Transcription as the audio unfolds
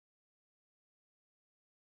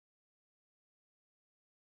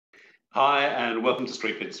Hi, and welcome to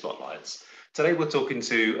Streetpin Spotlights. Today we're talking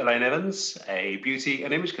to Elaine Evans, a beauty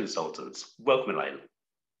and image consultant. Welcome, Elaine.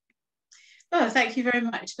 Oh, thank you very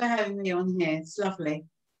much for having me on here. It's lovely.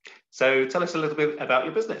 So tell us a little bit about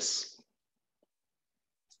your business.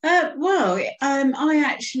 I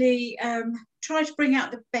actually try to bring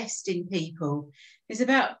out the best in people. It's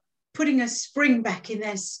about putting a spring back in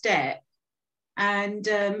their step. And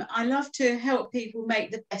I love to help people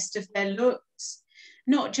make the best of their looks,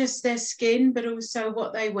 not just their skin, but also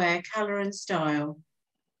what they wear, colour and style.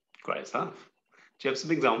 Great stuff. Do you have some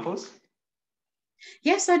examples?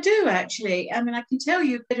 Yes, I do actually. I mean, I can tell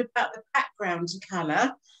you a bit about the background to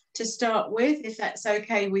colour to start with, if that's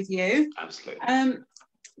okay with you. Absolutely.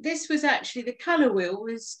 This was actually, the colour wheel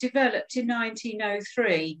was developed in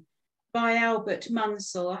 1903 by Albert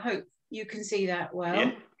Munsell. I hope you can see that well.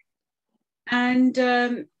 Yeah.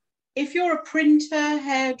 And if you're a printer,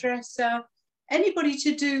 hairdresser, anybody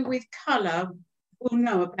to do with colour will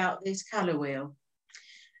know about this colour wheel.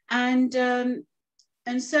 And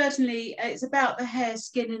certainly it's about the hair,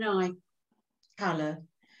 skin and eye colour.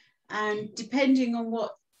 And depending on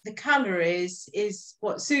what the colour is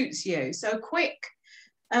what suits you. So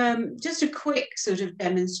just a quick sort of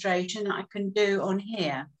demonstration that I can do on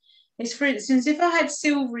here is, for instance, if I had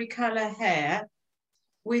silvery colour hair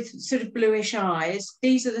with sort of bluish eyes,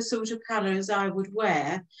 these are the sort of colours I would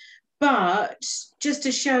wear. But just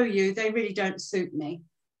to show you, they really don't suit me.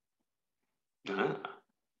 Ah.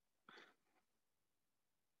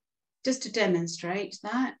 Just to demonstrate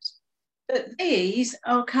that. But these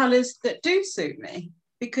are colours that do suit me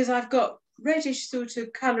because I've got reddish sort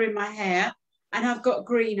of colour in my hair and I've got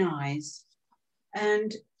green eyes.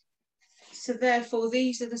 And so therefore,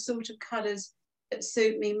 these are the sort of colours that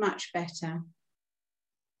suit me much better.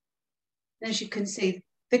 As you can see,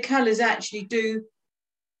 the colours actually do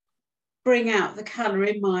bring out the colour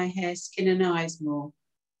in my hair, skin and eyes more.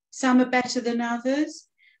 Some are better than others,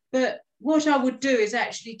 but what I would do is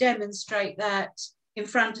actually demonstrate that in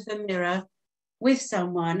front of a mirror with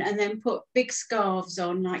someone and then put big scarves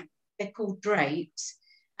on, like they're called drapes,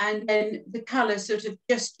 and then the colour sort of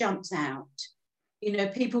just jumps out. You know,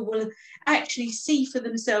 people will actually see for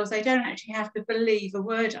themselves. They don't actually have to believe a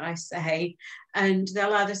word I say, and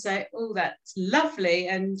they'll either say, oh, that's lovely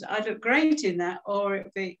and I look great in that, or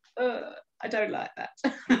it'll be, I don't like that.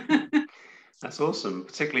 That's awesome,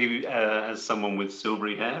 particularly as someone with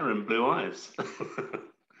silvery hair and blue eyes.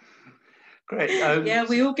 Great. Yeah,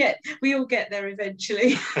 we all get there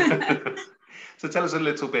eventually. So tell us a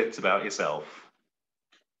little bit about yourself.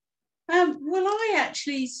 Well, I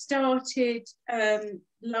actually started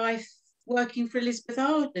life working for Elizabeth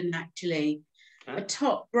Arden, actually, a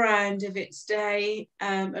top brand of its day,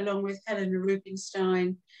 along with Helena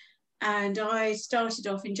Rubinstein. And I started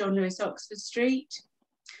off in John Lewis, Oxford Street.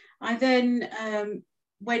 I then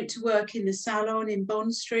went to work in the salon in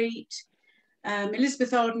Bond Street.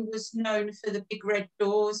 Elizabeth Arden was known for the big red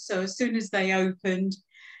doors, so as soon as they opened,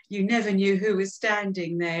 you never knew who was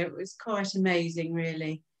standing there. It was quite amazing,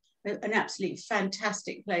 really. An absolutely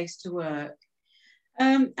fantastic place to work.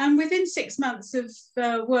 And within 6 months of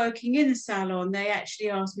working in the salon, they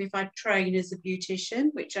actually asked me if I'd train as a beautician,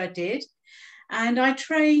 which I did. And I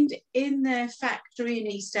trained in their factory in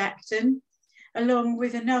East Acton, along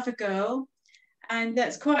with another girl. And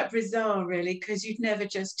that's quite bizarre, really, because you'd never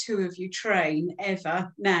just two of you train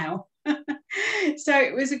ever now. So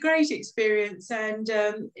it was a great experience. And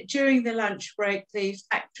during the lunch break, the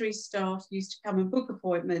factory staff used to come and book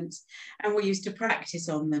appointments and we used to practice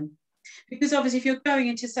on them. Because obviously, if you're going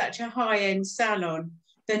into such a high-end salon,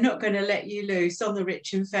 they're not going to let you loose on the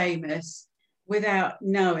rich and famous without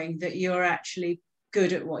knowing that you're actually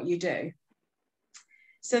good at what you do.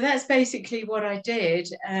 So that's basically what I did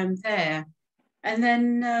there. And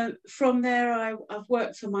then from there, I've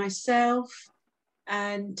worked for myself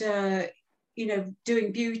and, you know,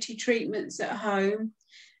 doing beauty treatments at home.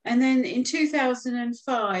 And then in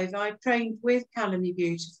 2005, I trained with Colour Me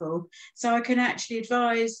Beautiful, so I can actually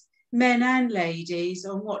advise men and ladies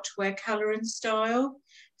on what to wear, colour and style.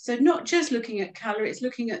 So not just looking at colour, it's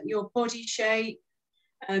looking at your body shape,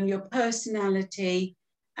 your personality,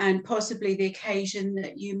 and possibly the occasion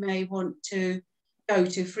that you may want to go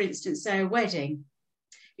to, for instance, say a wedding.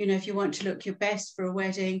 You know, if you want to look your best for a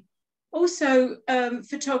wedding. Also,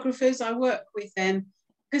 photographers, I work with them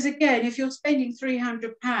because, again, if you're spending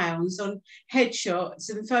 £300 on headshots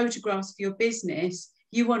and photographs for your business,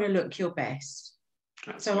 you want to look your best.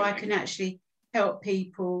 Absolutely. So I can actually help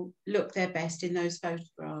people look their best in those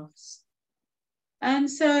photographs. And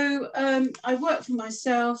so I work for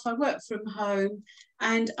myself, I work from home,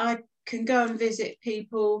 and I can go and visit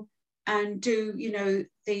people and do, you know,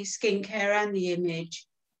 the skincare and the image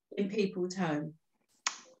in people's home.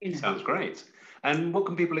 You know. Sounds great. And what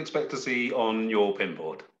can people expect to see on your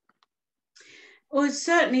pinboard? Well,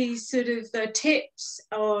 certainly sort of tips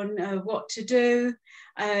on what to do.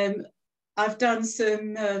 I've done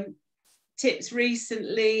some tips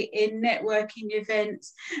recently in networking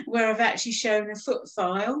events where I've actually shown a foot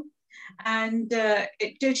file, and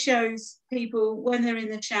it just shows people when they're in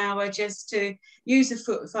the shower just to use a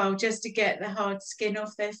foot file just to get the hard skin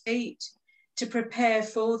off their feet, to prepare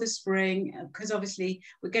for the spring, because obviously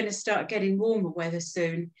we're going to start getting warmer weather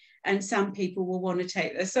soon, and some people will want to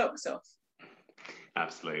take their socks off.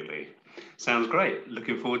 Absolutely. Sounds great.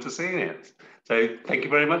 Looking forward to seeing it. So thank you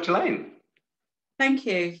very much, Elaine. Thank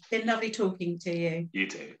you. It's been lovely talking to you. You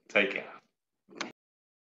too. Take care.